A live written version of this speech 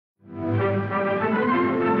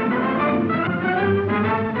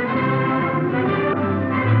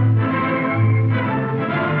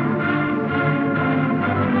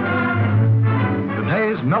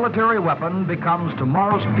military weapon becomes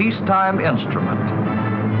tomorrow's peacetime instrument.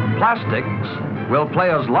 Plastics will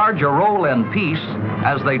play as large a role in peace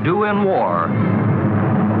as they do in war.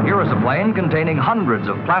 Here is a plane containing hundreds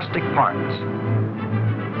of plastic parts.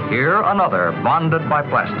 Here, another bonded by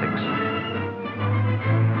plastics.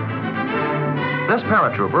 This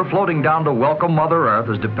paratrooper floating down to welcome Mother Earth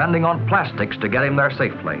is depending on plastics to get him there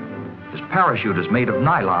safely. His parachute is made of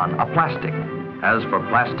nylon, a plastic. As for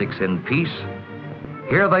plastics in peace,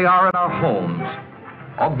 here they are in our homes,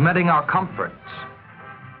 augmenting our comforts,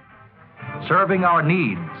 serving our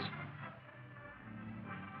needs.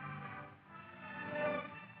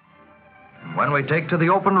 When we take to the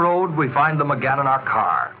open road, we find them again in our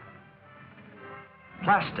car.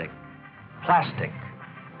 Plastic, plastic,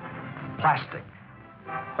 plastic.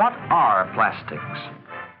 What are plastics?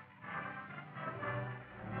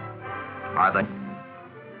 Are they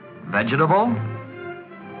vegetable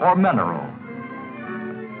or mineral?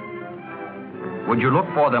 Would you look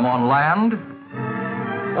for them on land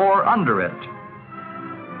or under it?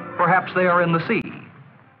 Perhaps they are in the sea.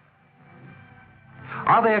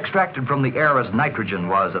 Are they extracted from the air as nitrogen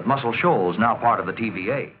was at Muscle Shoals, now part of the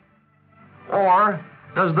TVA? Or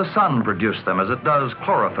does the sun produce them as it does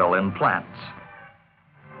chlorophyll in plants?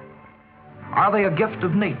 Are they a gift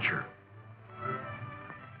of nature?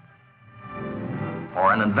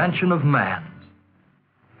 Or an invention of man?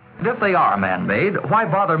 And if they are man-made, why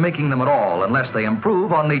bother making them at all unless they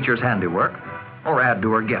improve on nature's handiwork or add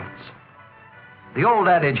to her gifts? The old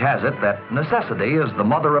adage has it that necessity is the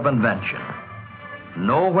mother of invention.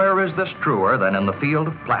 Nowhere is this truer than in the field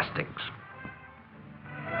of plastics.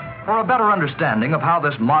 For a better understanding of how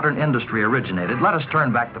this modern industry originated, let us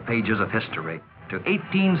turn back the pages of history to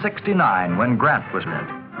 1869 when Grant was made.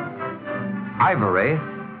 Ivory,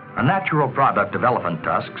 a natural product of elephant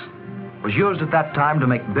tusks, was used at that time to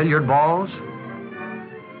make billiard balls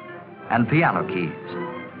and piano keys.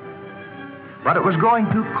 But it was growing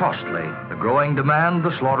too costly. The growing demand,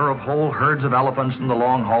 the slaughter of whole herds of elephants in the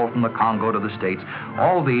long haul from the Congo to the States,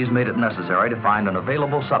 all these made it necessary to find an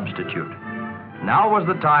available substitute. Now was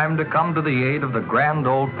the time to come to the aid of the grand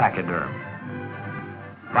old pachyderm.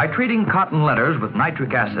 By treating cotton letters with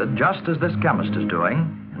nitric acid, just as this chemist is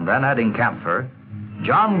doing, and then adding camphor,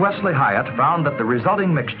 John Wesley Hyatt found that the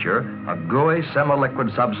resulting mixture, a gooey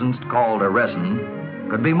semi-liquid substance called a resin,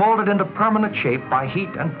 could be molded into permanent shape by heat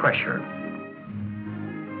and pressure.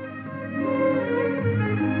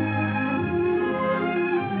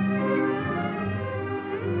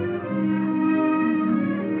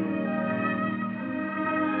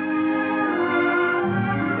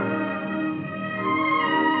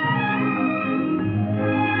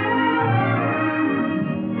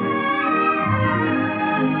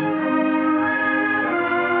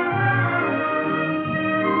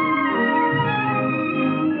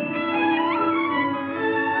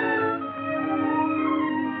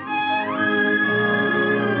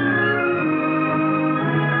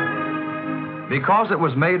 Because it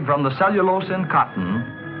was made from the cellulose in cotton,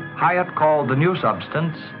 Hyatt called the new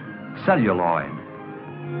substance celluloid.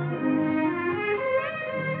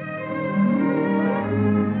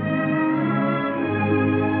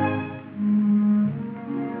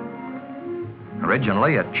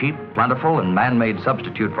 Originally a cheap, plentiful, and man-made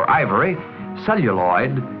substitute for ivory,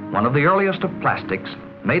 celluloid, one of the earliest of plastics,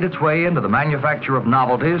 made its way into the manufacture of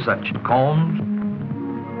novelties such as combs,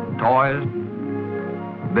 toys,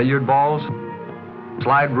 billiard balls,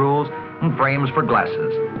 slide rules, and frames for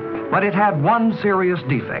glasses. But it had one serious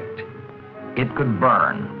defect. It could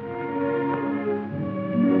burn.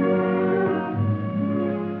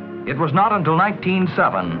 It was not until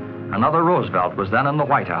 1907, another Roosevelt was then in the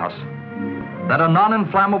White House, that a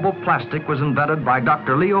non-inflammable plastic was invented by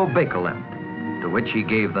Dr. Leo Baekeland, to which he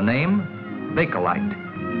gave the name Bakelite.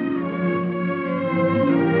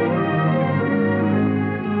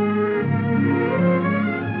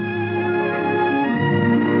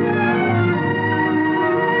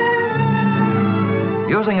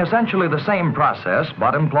 Using essentially the same process,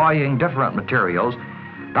 but employing different materials,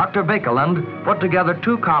 Dr. Baekeland put together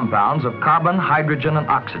two compounds of carbon, hydrogen, and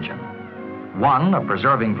oxygen. One, a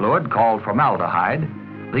preserving fluid called formaldehyde,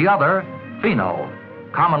 the other, phenol,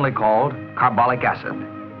 commonly called carbolic acid.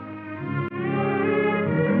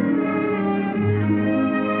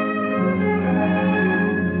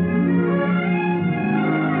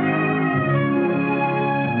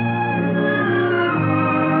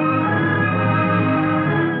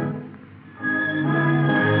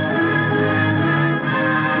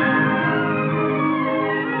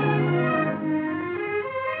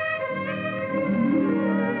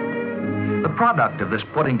 The product of this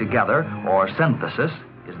putting together, or synthesis,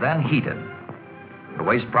 is then heated. The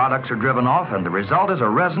waste products are driven off, and the result is a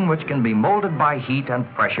resin which can be molded by heat and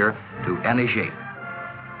pressure to any shape.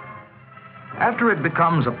 After it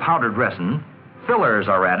becomes a powdered resin, fillers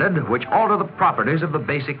are added which alter the properties of the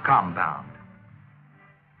basic compound.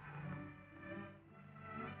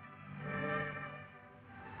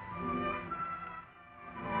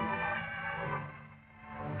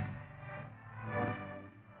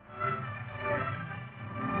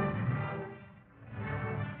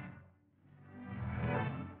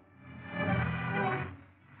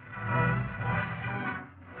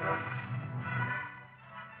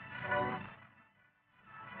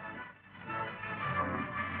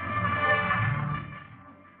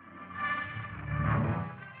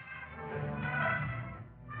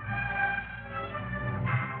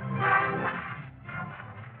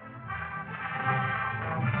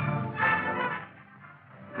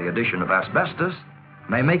 The addition of asbestos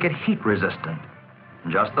may make it heat resistant,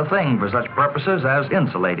 just the thing for such purposes as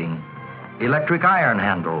insulating, electric iron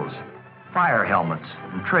handles, fire helmets,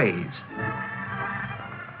 and trays.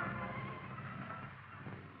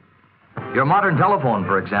 Your modern telephone,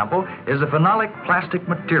 for example, is a phenolic plastic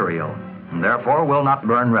material and therefore will not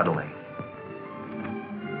burn readily.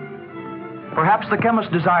 Perhaps the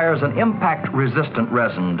chemist desires an impact-resistant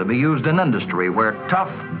resin to be used in industry where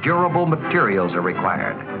tough, durable materials are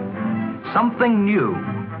required. Something new,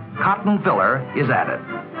 cotton filler, is added.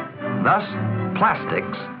 Thus,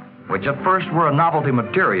 plastics, which at first were a novelty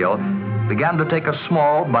material, began to take a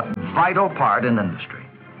small but vital part in industry.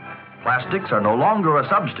 Plastics are no longer a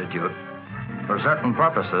substitute. For certain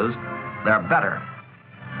purposes, they're better.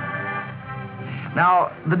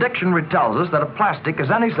 Now, the dictionary tells us that a plastic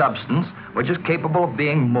is any substance which is capable of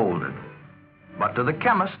being molded. But to the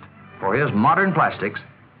chemist, for his modern plastics,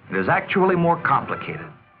 it is actually more complicated.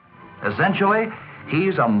 Essentially,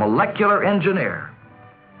 he's a molecular engineer.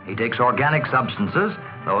 He takes organic substances,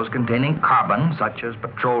 those containing carbon, such as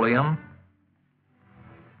petroleum,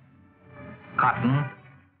 cotton,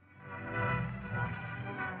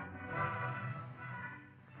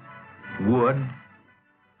 wood,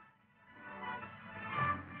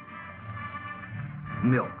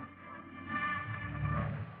 milk,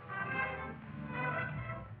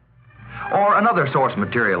 or another source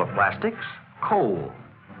material of plastics, coal,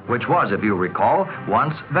 which was, if you recall,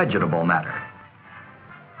 once vegetable matter.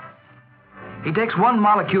 He takes one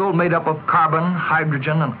molecule made up of carbon,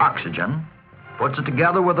 hydrogen, and oxygen, puts it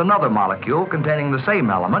together with another molecule containing the same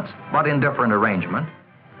elements, but in different arrangement,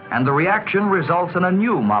 and the reaction results in a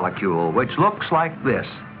new molecule, which looks like this.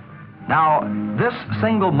 Now, this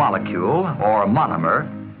single molecule, or monomer,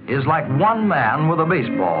 is like one man with a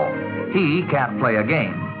baseball. He can't play a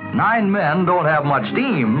game. 9 men don't have much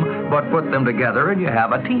steam, but put them together and you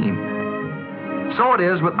have a team. So it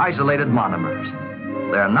is with isolated monomers.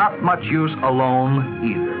 They're not much use alone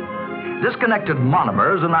either. Disconnected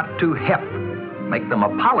monomers are not too hep. Make them a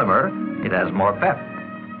polymer, it has more pep.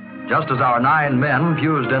 Just as our 9 men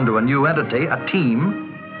fused into a new entity, a team,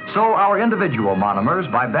 so our individual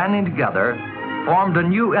monomers, by banding together, formed a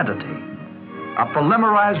new entity, a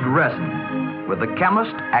polymerized resin, with the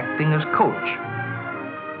chemist acting as coach.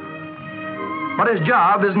 But his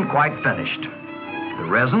job isn't quite finished. The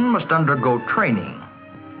resin must undergo training.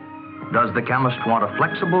 Does the chemist want a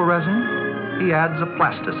flexible resin? He adds a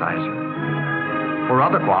plasticizer. For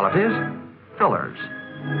other qualities, fillers.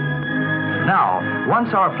 Now,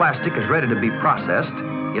 once our plastic is ready to be processed,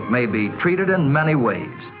 it may be treated in many ways.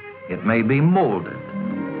 It may be molded.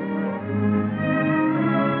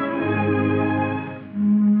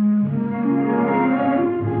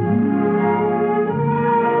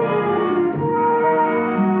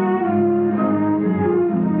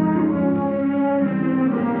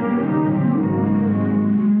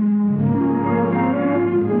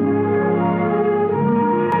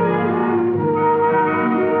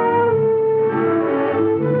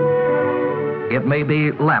 It may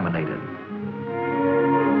be laminated.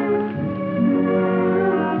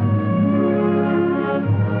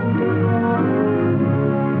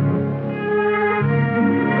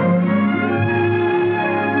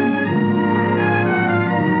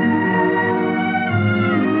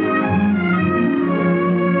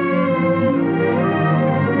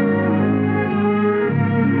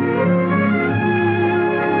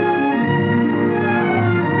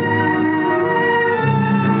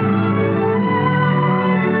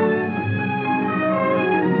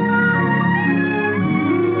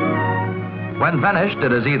 When finished,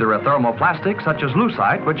 it is either a thermoplastic, such as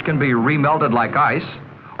lucite, which can be remelted like ice,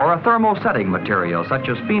 or a thermosetting material, such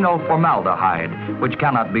as phenylformaldehyde, which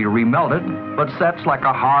cannot be remelted, but sets like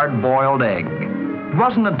a hard-boiled egg. It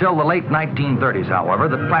wasn't until the late 1930s, however,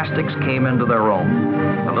 that plastics came into their own.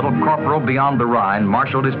 The little corporal beyond the Rhine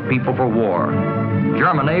marshaled his people for war.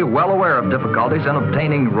 Germany, well aware of difficulties in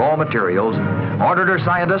obtaining raw materials, ordered her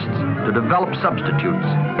scientists to develop substitutes,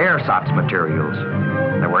 ersatz materials.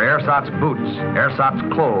 There were ersatz boots, ersatz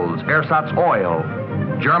clothes, ersatz oil.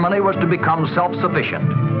 Germany was to become self-sufficient.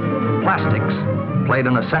 Plastics played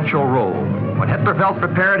an essential role. When Hitler felt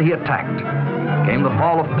prepared, he attacked. Came the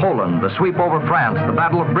fall of Poland, the sweep over France, the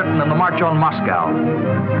Battle of Britain, and the march on Moscow.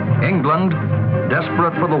 England,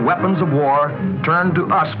 desperate for the weapons of war, turned to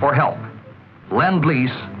us for help.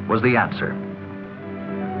 Lend-Lease was the answer.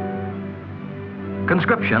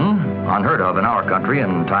 Conscription, unheard of in our country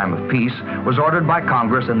in time of peace, was ordered by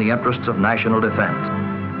Congress in the interests of national defense.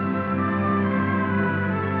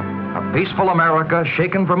 A peaceful America,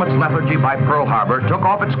 shaken from its lethargy by Pearl Harbor, took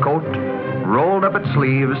off its coat, rolled up its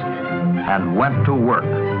sleeves, and went to work.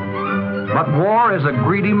 But war is a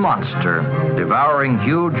greedy monster, devouring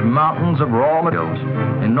huge mountains of raw materials,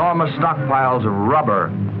 enormous stockpiles of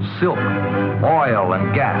rubber, silk, oil,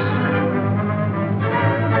 and gas.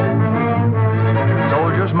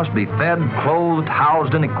 Soldiers must be fed, clothed,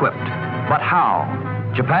 housed, and equipped. But how?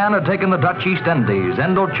 Japan had taken the Dutch East Indies.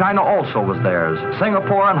 Indochina also was theirs.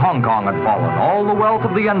 Singapore and Hong Kong had fallen. All the wealth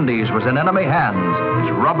of the Indies was in enemy hands.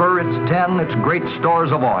 Its rubber, its tin, its great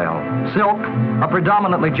stores of oil. Silk, a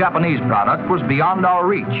predominantly Japanese product, was beyond our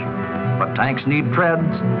reach. But tanks need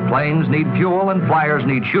treads, planes need fuel, and flyers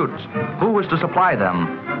need chutes. Who was to supply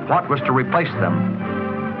them? What was to replace them?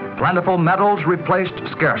 Plentiful metals replaced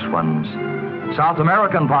scarce ones. South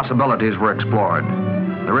American possibilities were explored.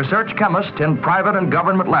 The research chemist in private and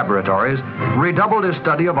government laboratories redoubled his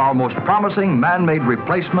study of our most promising man-made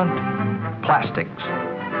replacement, plastics.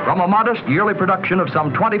 From a modest yearly production of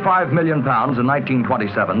some 25 million pounds in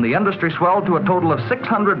 1927, the industry swelled to a total of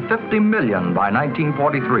 650 million by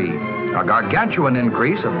 1943, a gargantuan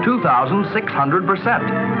increase of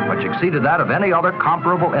 2,600%, which exceeded that of any other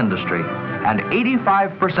comparable industry, and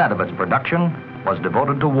 85% of its production was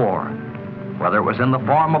devoted to war. Whether it was in the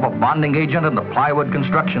form of a bonding agent in the plywood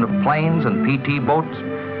construction of planes and PT boats,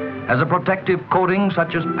 as a protective coating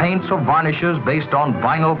such as paints or varnishes based on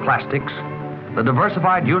vinyl plastics, the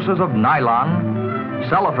diversified uses of nylon,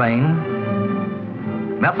 cellophane,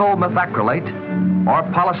 methyl methacrylate, or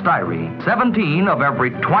polystyrene. 17 of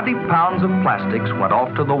every 20 pounds of plastics went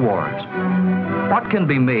off to the wars. What can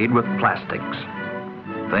be made with plastics?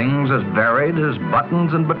 Things as varied as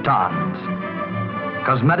buttons and batons,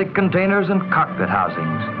 cosmetic containers and cockpit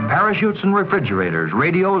housings, parachutes and refrigerators,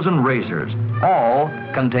 radios and razors, all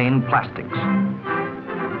contain plastics.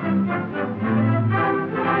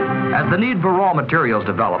 As the need for raw materials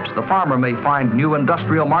develops, the farmer may find new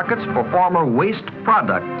industrial markets for former waste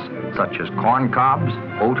products, such as corn cobs,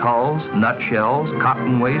 oat hulls, nutshells,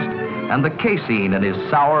 cotton waste, and the casein in his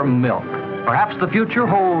sour milk. Perhaps the future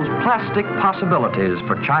holds plastic possibilities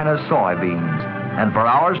for China's soybeans. And for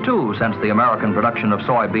ours, too, since the American production of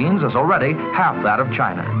soybeans is already half that of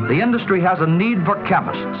China. The industry has a need for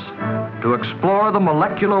chemists to explore the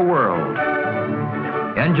molecular world,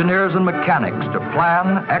 engineers and mechanics to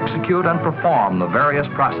plan, execute, and perform the various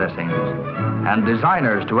processings, and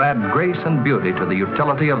designers to add grace and beauty to the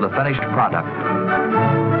utility of the finished product.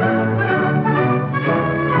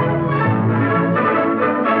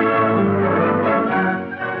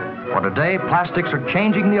 Today, plastics are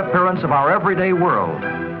changing the appearance of our everyday world.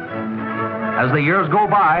 As the years go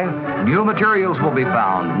by, new materials will be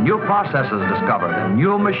found, new processes discovered, and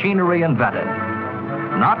new machinery invented.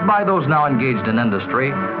 Not by those now engaged in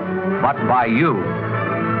industry, but by you.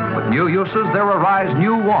 With new uses, there arise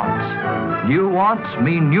new wants. New wants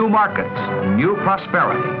mean new markets, new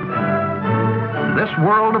prosperity. This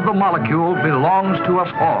world of the molecule belongs to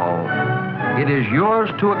us all. It is yours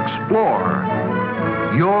to explore.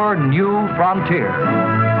 Your new frontier.